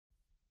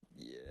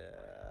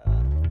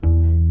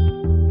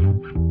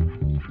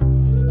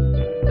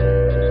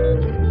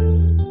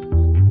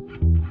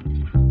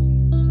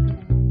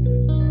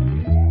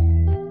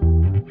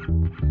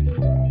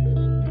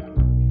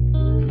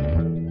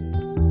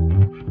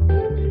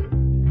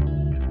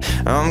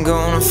I'm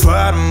gonna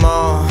fight them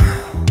all.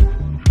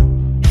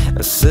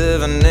 A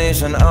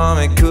 7-nation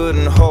army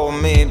couldn't hold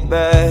me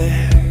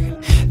back.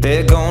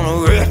 They're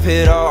gonna rip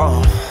it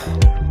off,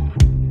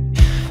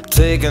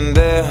 taking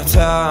their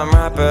time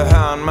right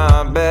behind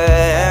my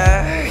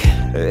back.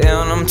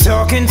 And I'm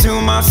talking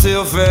to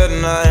myself at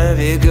night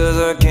because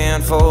I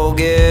can't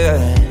forget.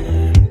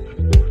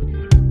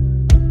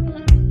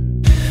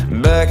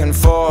 Back and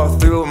forth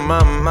through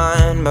my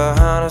mind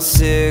behind a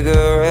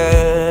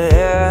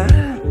cigarette.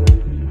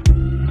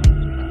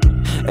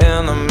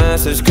 And the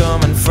message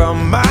coming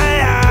from my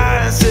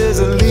eyes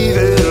says leave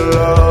it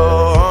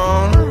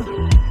alone.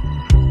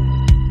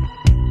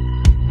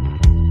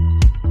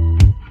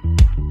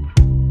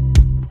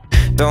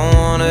 Don't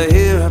wanna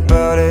hear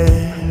about it.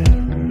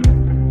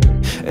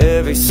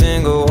 Every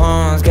single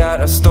one's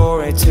got a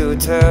story to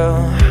tell.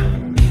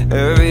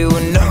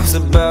 Everyone knows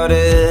about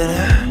it,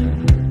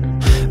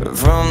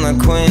 from the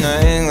Queen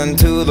of England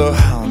to the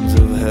hounds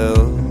of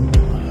hell.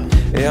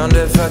 And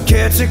if I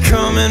catch it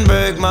coming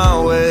back my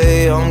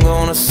way, I'm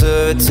gonna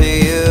serve it to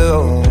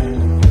you.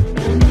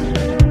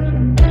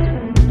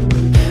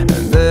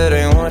 And that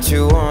ain't what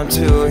you want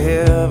to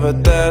hear,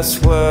 but that's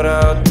what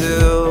I'll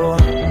do.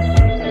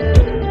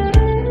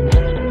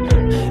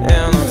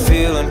 And the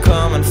feeling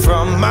coming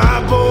from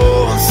my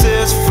bones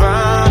says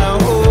find a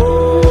home.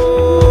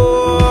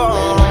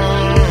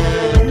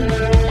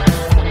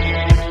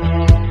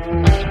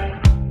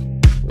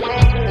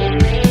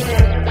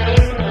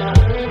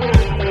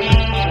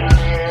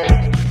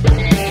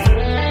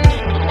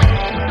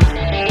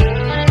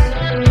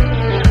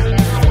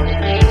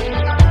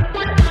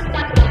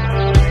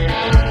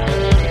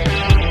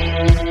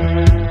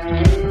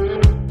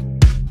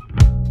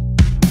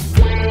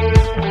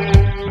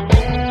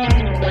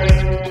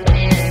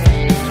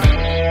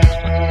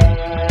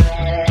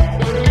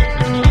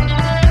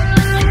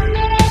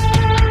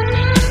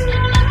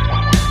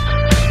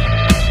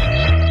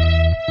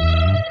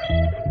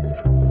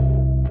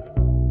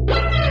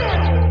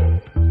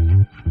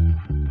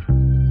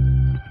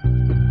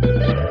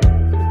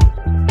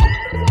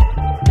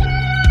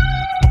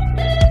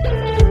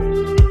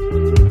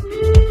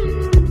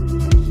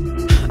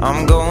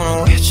 I'm going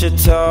to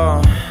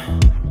Wichita,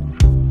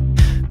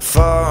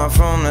 far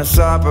from this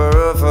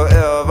opera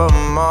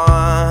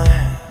forevermore.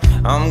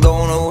 I'm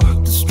gonna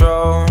work the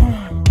straw,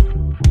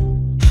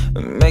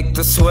 make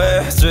the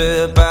sweat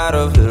drip out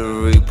of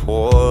every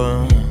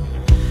pore.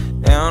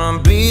 And I'm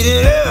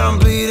bleeding, and I'm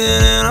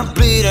bleeding, and I'm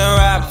bleeding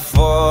right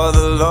before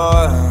the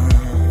Lord.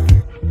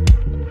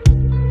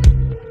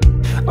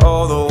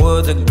 All the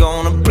words are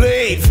gonna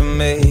bleed for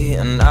me,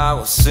 and I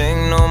will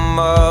sing no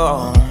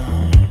more.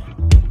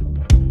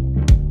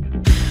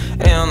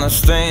 And the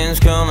stains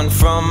coming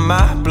from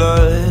my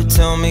blood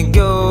tell me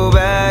go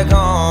back